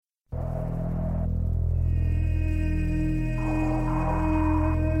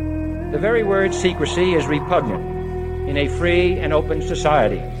very word secrecy is repugnant in a free and open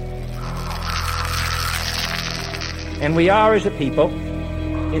society. And we are, as a people,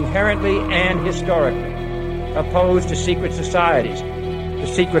 inherently and historically opposed to secret societies, to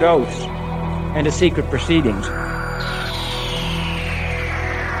secret oaths, and to secret proceedings.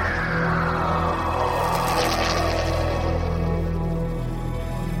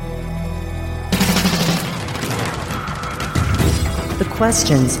 The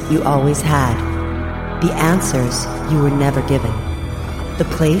questions you always had. The answers you were never given. The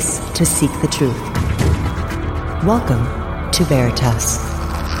place to seek the truth. Welcome to Veritas.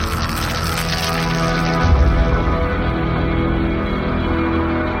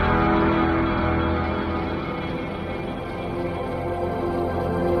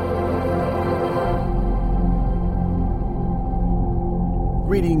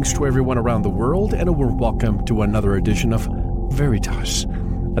 Greetings to everyone around the world, and a warm welcome to another edition of Veritas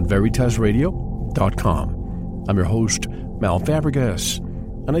at veritasradio.com. I'm your host, Mal Fabregas,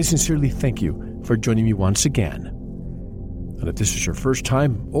 and I sincerely thank you for joining me once again. And if this is your first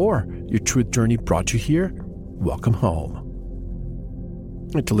time or your truth journey brought you here, welcome home.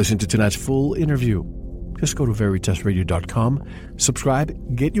 And to listen to tonight's full interview, just go to veritasradio.com,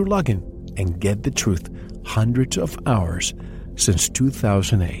 subscribe, get your login, and get the truth hundreds of hours since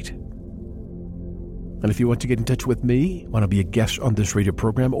 2008. And if you want to get in touch with me, want to be a guest on this radio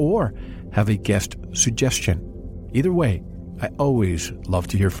program, or have a guest suggestion, either way, I always love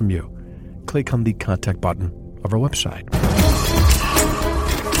to hear from you. Click on the contact button of our website.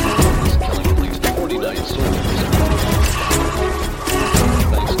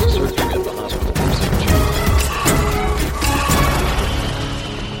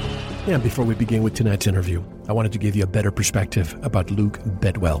 And before we begin with tonight's interview, I wanted to give you a better perspective about Luke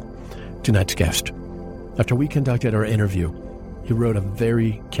Bedwell, tonight's guest. After we conducted our interview, he wrote a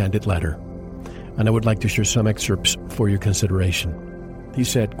very candid letter, and I would like to share some excerpts for your consideration. He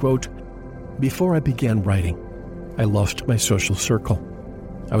said, quote, "Before I began writing, I lost my social circle.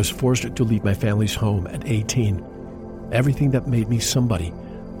 I was forced to leave my family's home at 18. Everything that made me somebody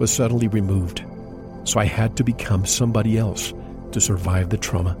was suddenly removed, so I had to become somebody else to survive the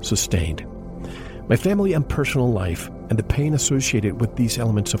trauma sustained. My family and personal life and the pain associated with these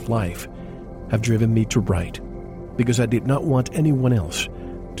elements of life have driven me to write, because I did not want anyone else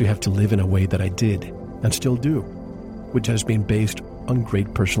to have to live in a way that I did and still do, which has been based on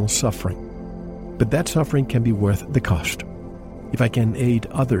great personal suffering. But that suffering can be worth the cost. If I can aid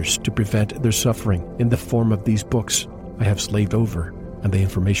others to prevent their suffering in the form of these books I have slaved over and the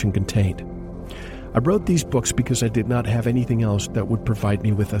information contained. I wrote these books because I did not have anything else that would provide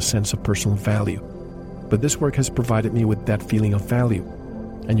me with a sense of personal value. But this work has provided me with that feeling of value,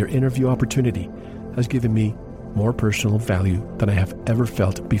 and your interview opportunity has given me more personal value than I have ever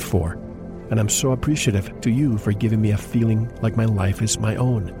felt before. And I'm so appreciative to you for giving me a feeling like my life is my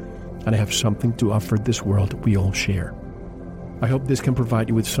own, and I have something to offer this world we all share. I hope this can provide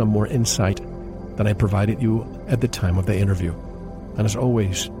you with some more insight than I provided you at the time of the interview. And as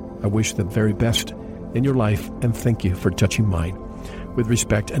always, I wish the very best in your life, and thank you for touching mine. With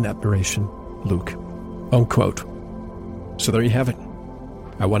respect and admiration, Luke." Unquote. So there you have it.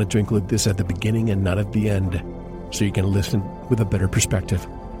 I wanted to include this at the beginning and not at the end, so you can listen with a better perspective.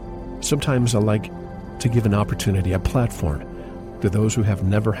 Sometimes I like to give an opportunity, a platform, to those who have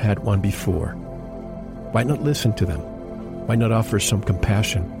never had one before. Why not listen to them? Why not offer some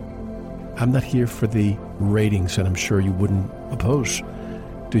compassion? I'm not here for the ratings, and I'm sure you wouldn't oppose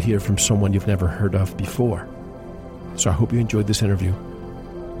to hear from someone you've never heard of before. So I hope you enjoyed this interview.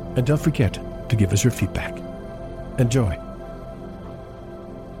 And don't forget to give us your feedback. Enjoy.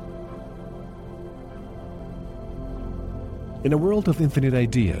 In a world of infinite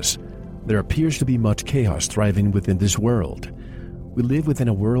ideas, there appears to be much chaos thriving within this world. We live within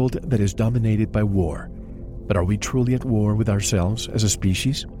a world that is dominated by war. But are we truly at war with ourselves as a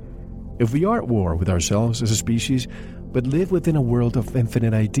species? If we are at war with ourselves as a species, but live within a world of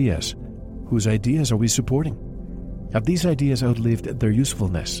infinite ideas, whose ideas are we supporting? Have these ideas outlived their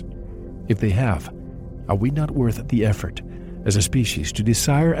usefulness? If they have, are we not worth the effort as a species to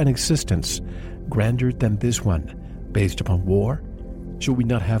desire an existence grander than this one, based upon war? Should we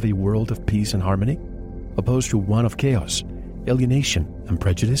not have a world of peace and harmony, opposed to one of chaos, alienation, and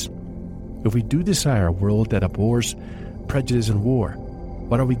prejudice? If we do desire a world that abhors prejudice and war,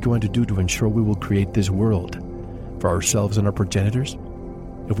 what are we going to do to ensure we will create this world for ourselves and our progenitors?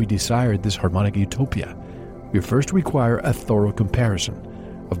 If we desire this harmonic utopia, we first require a thorough comparison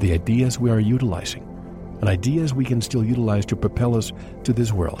of the ideas we are utilizing and ideas we can still utilize to propel us to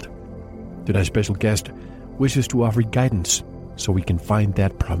this world. Tonight's special guest wishes to offer guidance so we can find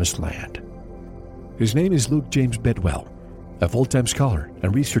that promised land. His name is Luke James Bedwell, a full-time scholar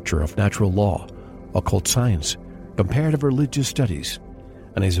and researcher of natural law, occult science, comparative religious studies,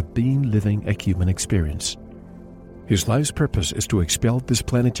 and is a being living a human experience. His life's purpose is to expel this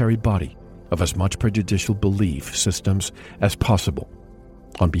planetary body of as much prejudicial belief systems as possible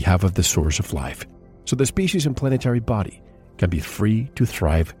on behalf of the source of life, so the species and planetary body can be free to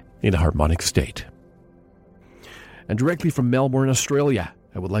thrive in a harmonic state. And directly from Melbourne, Australia,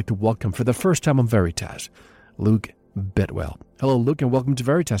 I would like to welcome for the first time on Veritas, Luke Bedwell. Hello, Luke, and welcome to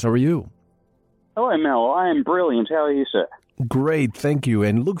Veritas. How are you? Hello, Mel. I am brilliant. How are you, sir? Great, thank you.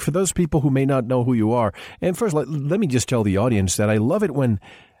 And Luke, for those people who may not know who you are, and first, let me just tell the audience that I love it when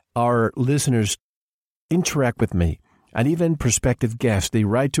our listeners interact with me, and even prospective guests. They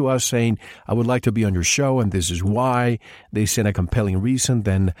write to us saying, I would like to be on your show, and this is why. They send a compelling reason.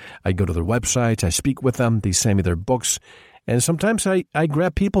 Then I go to their website, I speak with them, they send me their books. And sometimes I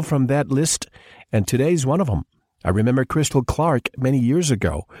grab people from that list, and today's one of them. I remember Crystal Clark many years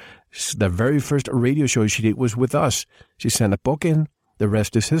ago. The very first radio show she did was with us. She sent a book in. The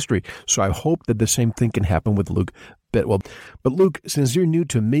rest is history. So I hope that the same thing can happen with Luke Bedwell. But Luke, since you're new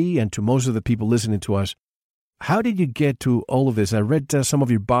to me and to most of the people listening to us, how did you get to all of this? I read some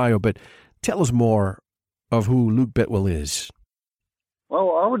of your bio, but tell us more of who Luke Bedwell is.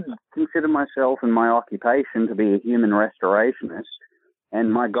 Well, I would consider myself and my occupation to be a human restorationist,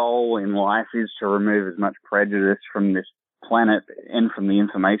 and my goal in life is to remove as much prejudice from this planet and from the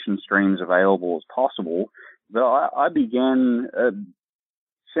information streams available as possible. But I began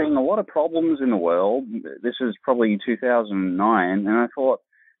seeing a lot of problems in the world. This is probably 2009, and I thought,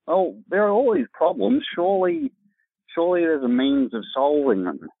 well, there are all these problems. Surely there's a means of solving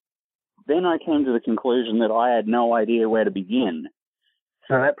them. Then I came to the conclusion that I had no idea where to begin.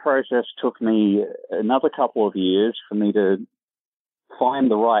 So that process took me another couple of years for me to find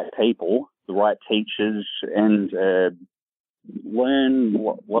the right people, the right teachers, and learn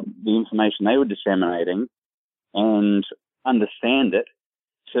what the information they were disseminating and understand it,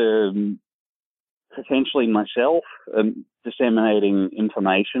 to potentially myself disseminating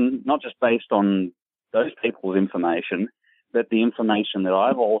information, not just based on those people's information, but the information that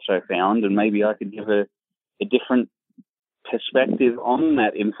I've also found, and maybe I could give a different perspective on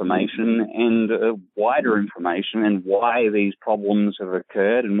that information and wider information and why these problems have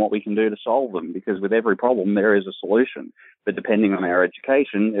occurred and what we can do to solve them. Because with every problem, there is a solution. But depending on our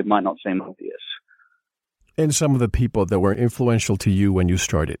education, it might not seem obvious. And some of the people that were influential to you when you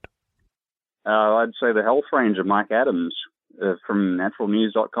started? I'd say the Health Ranger, Mike Adams, from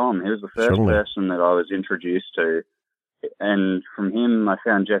naturalnews.com. He was the first person that I was introduced to. And from him, I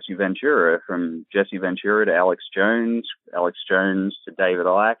found Jesse Ventura. From Jesse Ventura to Alex Jones to David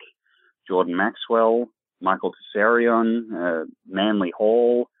Icke, Jordan Maxwell, Michael Tessarion, Manly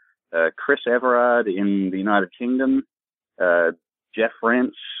Hall, Chris Everard in the United Kingdom, Jeff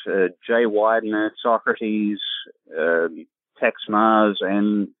Rentz, Jay Widener, Socrates, Tex Mars,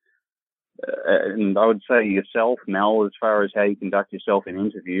 and I would say yourself, Mel, as far as how you conduct yourself in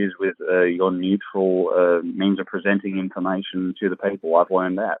interviews with your neutral means of presenting information to the people. I've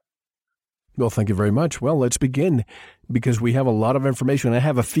learned that. Well, thank you very much. Well, let's begin, because we have a lot of information. I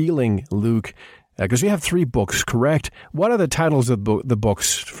have a feeling, Luke, because you have 3 books, correct? What are the titles of the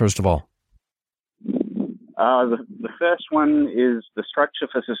books, first of all? The first one is The Structure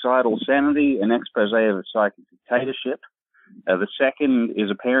for Societal Sanity, an expose of the psychic dictatorship. The second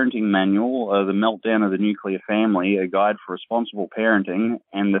is a parenting manual, The Meltdown of the Nuclear Family, a guide for responsible parenting.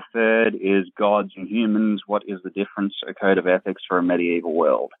 And the third is Gods and Humans, What is the Difference? A Code of Ethics for a Medieval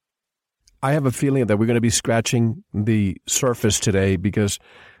World. I have a feeling that we're going to be scratching the surface today, because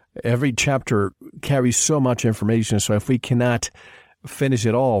every chapter carries so much information. So if we cannot finish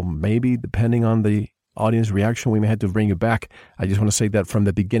it all, maybe depending on the audience reaction, we may have to bring it back. I just want to say that from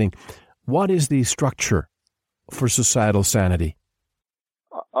the beginning. What is the structure for societal sanity?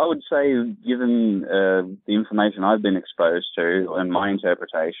 I would say, given the information I've been exposed to and my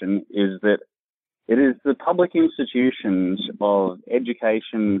interpretation, is that it is the public institutions of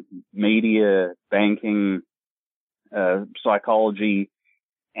education, media, banking, psychology,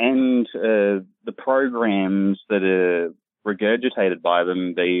 and the programs that are regurgitated by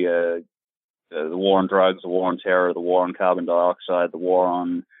them, the war on drugs, the war on terror, the war on carbon dioxide, the war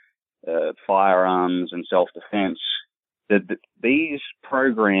on firearms and self-defense, that these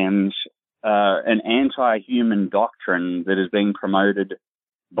programs are an anti-human doctrine that is being promoted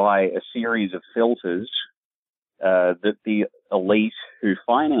by a series of filters that the elite who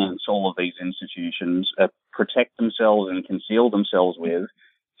finance all of these institutions protect themselves and conceal themselves with.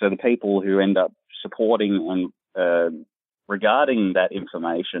 So the people who end up supporting and regarding that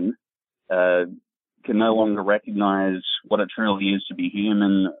information can no longer recognize what it truly is to be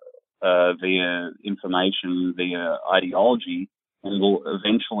human via information, via ideology, and will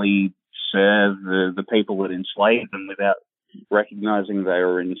eventually serve the people that enslaved them without recognizing they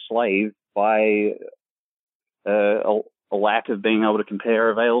were enslaved by a lack of being able to compare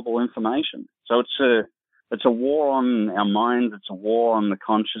available information. So it's a war on our minds, it's a war on the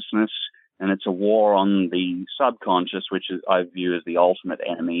consciousness, and it's a war on the subconscious, which I view as the ultimate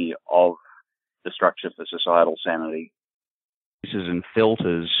enemy of the structure for societal sanity. And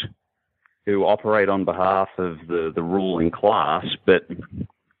filters who operate on behalf of the ruling class, but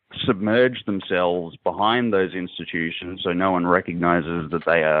submerge themselves behind those institutions so no one recognizes that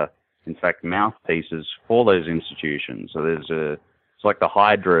they are, in fact, mouthpieces for those institutions. So it's like the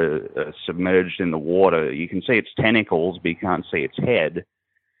Hydra submerged in the water. You can see its tentacles, but you can't see its head.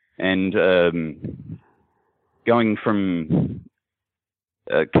 And going from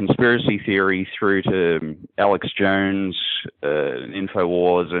conspiracy theory through to Alex Jones,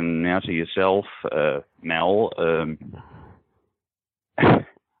 InfoWars, and now to yourself, Mel,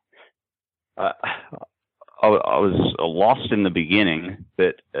 I was lost in the beginning,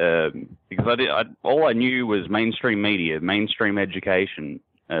 but because all I knew was mainstream media, mainstream education,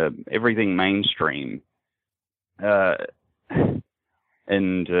 everything mainstream,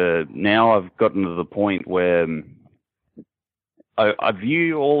 and now I've gotten to the point where I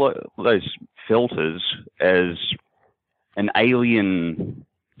view all those filters as an alien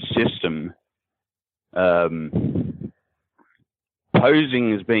system.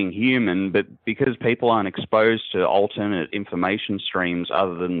 Posing as being human, but because people aren't exposed to alternate information streams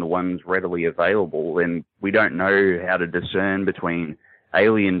other than the ones readily available, then we don't know how to discern between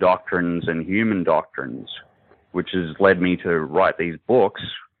alien doctrines and human doctrines, which has led me to write these books,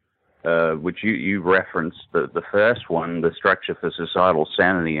 which you referenced, the first one, The Structure for Societal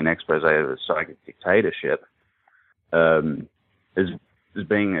Sanity, an expose of the Psychic Dictatorship, as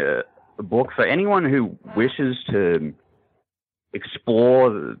being a book for anyone who wishes to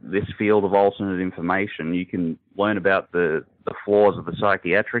explore this field of alternate information. You can learn about the flaws of the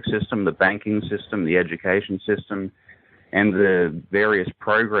psychiatric system, the banking system, the education system, and the various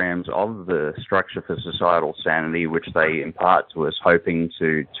programs of the Structure for Societal Sanity, which they impart to us, hoping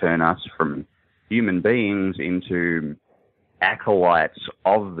to turn us from human beings into acolytes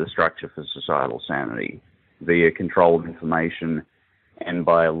of the Structure for Societal Sanity via controlled information and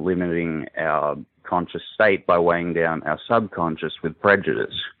by limiting our conscious state by weighing down our subconscious with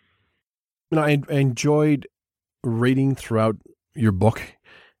prejudice. I enjoyed reading throughout your book.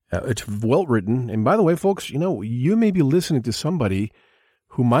 It's well written. And by the way, folks, you may be listening to somebody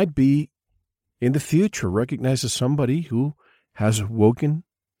who might be in the future recognized as somebody who has awoken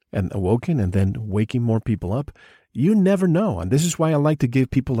and then waking more people up. You never know. And this is why I like to give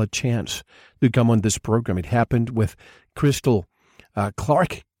people a chance to come on this program. It happened with Crystal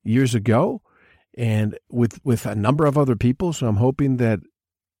Clark years ago, and with a number of other people. So I'm hoping that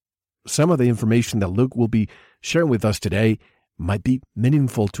some of the information that Luke will be sharing with us today might be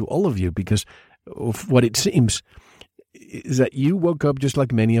meaningful to all of you, because of what it seems is that you woke up just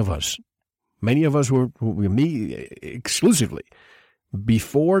like many of us. Many of us were me exclusively.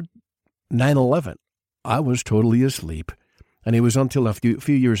 Before 9/11, I was totally asleep. And it was until a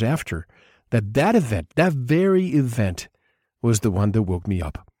few years after that very event, was the one that woke me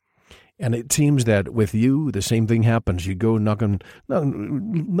up. And it seems that with you, the same thing happens. You go not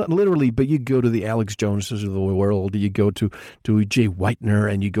literally, but you go to the Alex Joneses of the world. You go to Jay Whitener,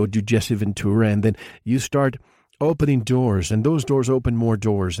 and you go to Jesse Ventura, and then you start opening doors, and those doors open more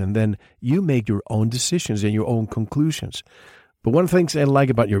doors, and then you make your own decisions and your own conclusions. But one of the things I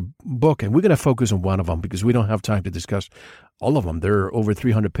like about your book, and we're going to focus on one of them because we don't have time to discuss all of them. There are over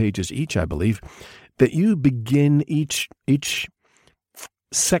 300 pages each, I believe, that you begin each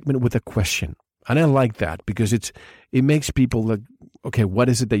segment with a question. And I like that because it makes people like, okay, what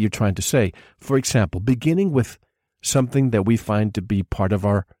is it that you're trying to say? For example, beginning with something that we find to be part of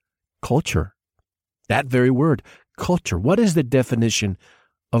our culture. That very word, culture. What is the definition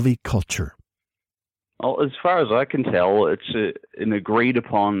of a culture? Well, as far as I can tell, it's an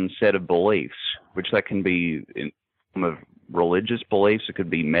agreed-upon set of beliefs, which that can be in form of religious beliefs, it could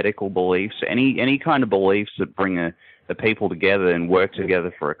be medical beliefs, any kind of beliefs that bring the people together and work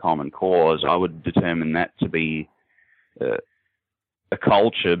together for a common cause. I would determine that to be a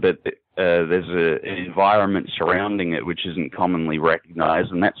culture, but there's an environment surrounding it which isn't commonly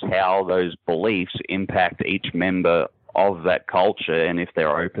recognized, and that's how those beliefs impact each member of that culture and if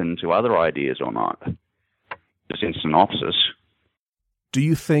they're open to other ideas or not. Just in synopsis. Do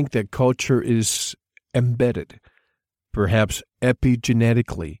you think that culture is embedded perhaps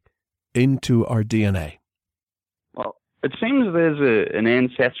epigenetically, into our DNA? Well, it seems there's an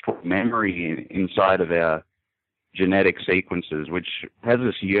ancestral memory inside of our genetic sequences, which has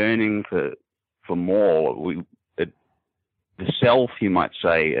this yearning for more. The self, you might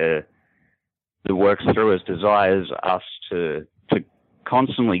say, that works through us desires us to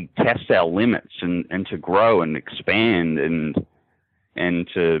constantly test our limits and to grow and expand and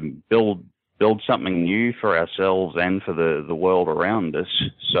to build something new for ourselves and for the world around us.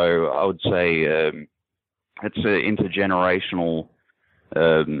 So I would say it's an intergenerational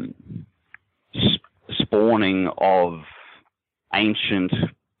spawning of ancient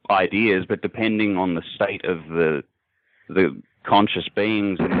ideas, but depending on the state of the conscious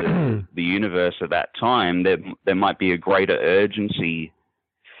beings in the universe at that time, there might be a greater urgency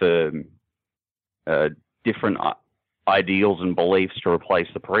for different ideals and beliefs to replace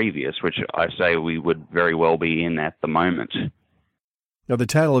the previous, which I say we would very well be in at the moment. Now, the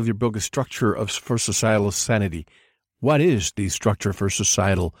title of your book is Structure for Societal Sanity. What is the structure for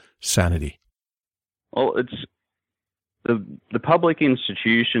societal sanity? Well, it's the public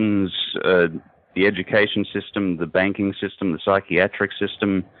institutions, the education system, the banking system, the psychiatric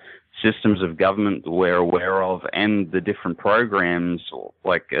system, systems of government we're aware of, and the different programs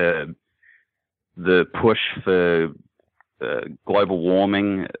like the push for global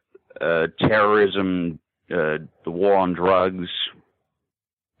warming, terrorism, the war on drugs.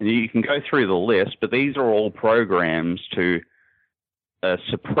 And you can go through the list, but these are all programs to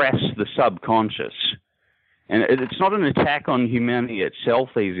suppress the subconscious. And it's not an attack on humanity itself,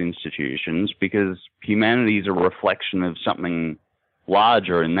 these institutions, because humanity is a reflection of something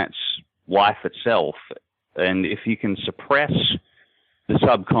larger, and that's life itself. And if you can suppress the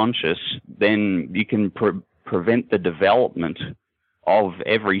subconscious, then you can prevent the development of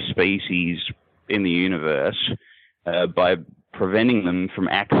every species in the universe by preventing them from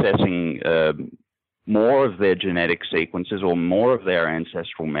accessing more of their genetic sequences or more of their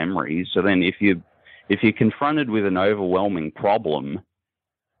ancestral memories. So then if you're confronted with an overwhelming problem,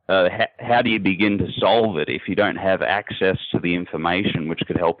 how do you begin to solve it if you don't have access to the information which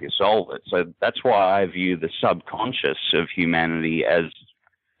could help you solve it? So that's why I view the subconscious of humanity as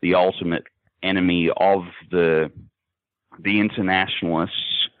the ultimate enemy of the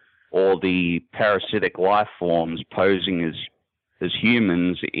internationalists or the parasitic life forms posing as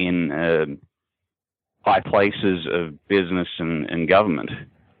humans in high places of business and government.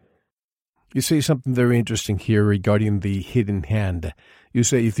 You say something very interesting here regarding the hidden hand. You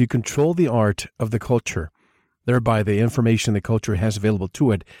say if you control the art of the culture, thereby the information the culture has available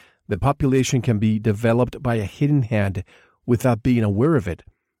to it, the population can be developed by a hidden hand without being aware of it.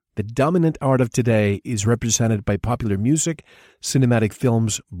 The dominant art of today is represented by popular music, cinematic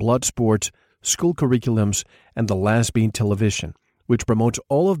films, blood sports, school curriculums, and the last being television, which promotes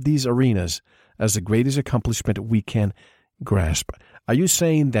all of these arenas as the greatest accomplishment we can grasp. Are you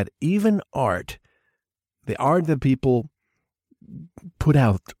saying that even art, the art that people put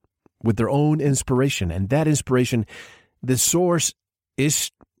out with their own inspiration, and that inspiration, the source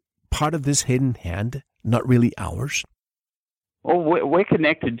is part of this hidden hand, not really ours? Well, we're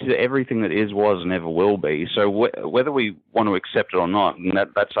connected to everything that is, was, and ever will be. So whether we want to accept it or not, and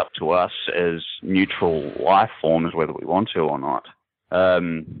that's up to us as neutral life forms, whether we want to or not.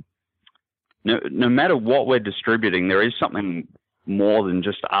 No matter what we're distributing, there is something more than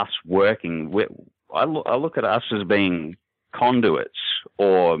just us working. I look at us as being conduits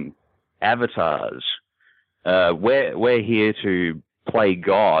or avatars. We're here to play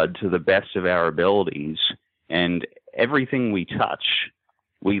God to the best of our abilities, and everything we touch,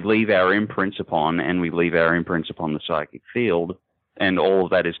 we leave our imprints upon, and we leave our imprints upon the psychic field, and all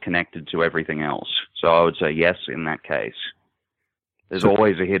of that is connected to everything else. So I would say yes in that case. There's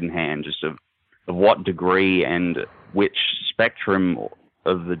always a hidden hand, just of what degree and which spectrum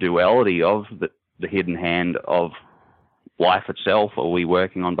of the duality of the hidden hand of life itself are we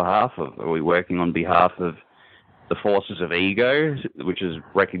working on behalf of? Are we working on behalf of the forces of ego, which is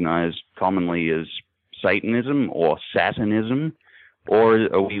recognized commonly as Satanism or Satanism,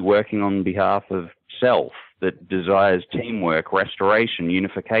 or are we working on behalf of self that desires teamwork, restoration,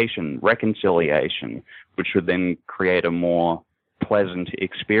 unification, reconciliation, which would then create a more pleasant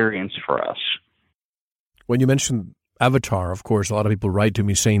experience for us? When you mentioned Avatar, of course, a lot of people write to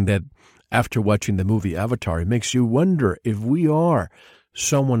me saying that after watching the movie Avatar, it makes you wonder if we are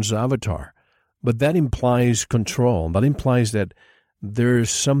someone's avatar. But that implies control. That implies that there's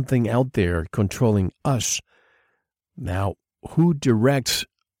something out there controlling us. Now, who directs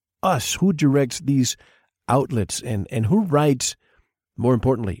us? Who directs these outlets? And who writes, more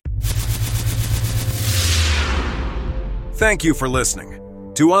importantly, Thank you for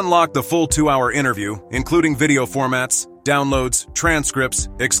listening. To unlock the full 2-hour interview, including video formats, downloads, transcripts,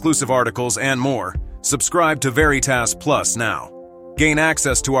 exclusive articles, and more, subscribe to Veritas Plus now. Gain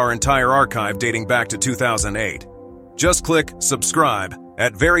access to our entire archive dating back to 2008. Just click subscribe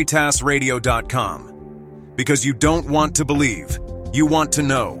at veritasradio.com. Because you don't want to believe, you want to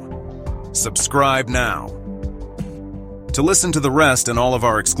know. Subscribe now. To listen to the rest and all of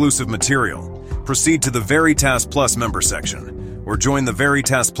our exclusive material, proceed to the Veritas Plus member section, or join the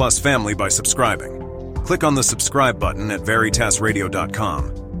Veritas Plus family by subscribing. Click on the subscribe button at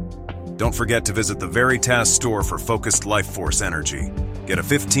veritasradio.com. Don't forget to visit the Veritas store for focused life force energy. Get a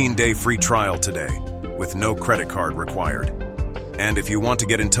 15-day free trial today, with no credit card required. And if you want to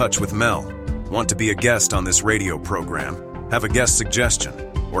get in touch with Mel, want to be a guest on this radio program, have a guest suggestion,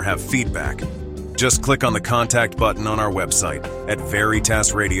 or have feedback, just click on the contact button on our website at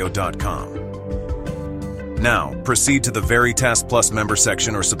veritasradio.com. Now, proceed to the Veritas Plus member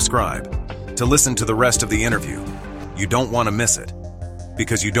section or subscribe to listen to the rest of the interview. You don't want to miss it.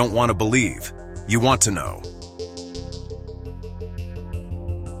 Because you don't want to believe, you want to know.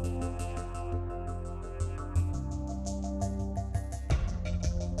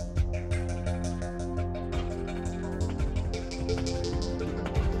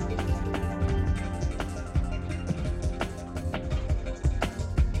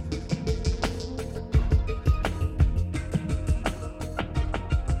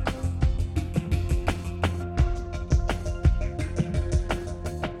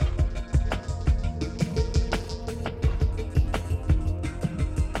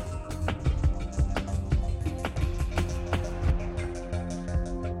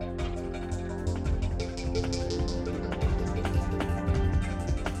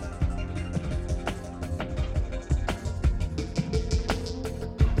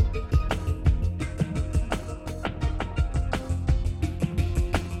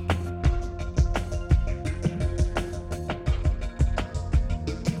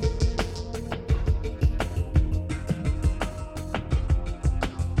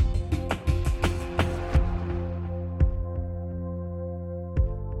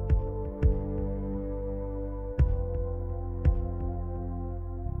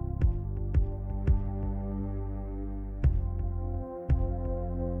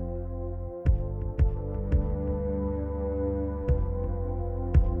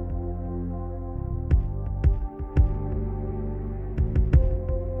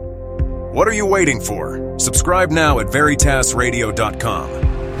 What are you waiting for? Subscribe now at veritasradio.com.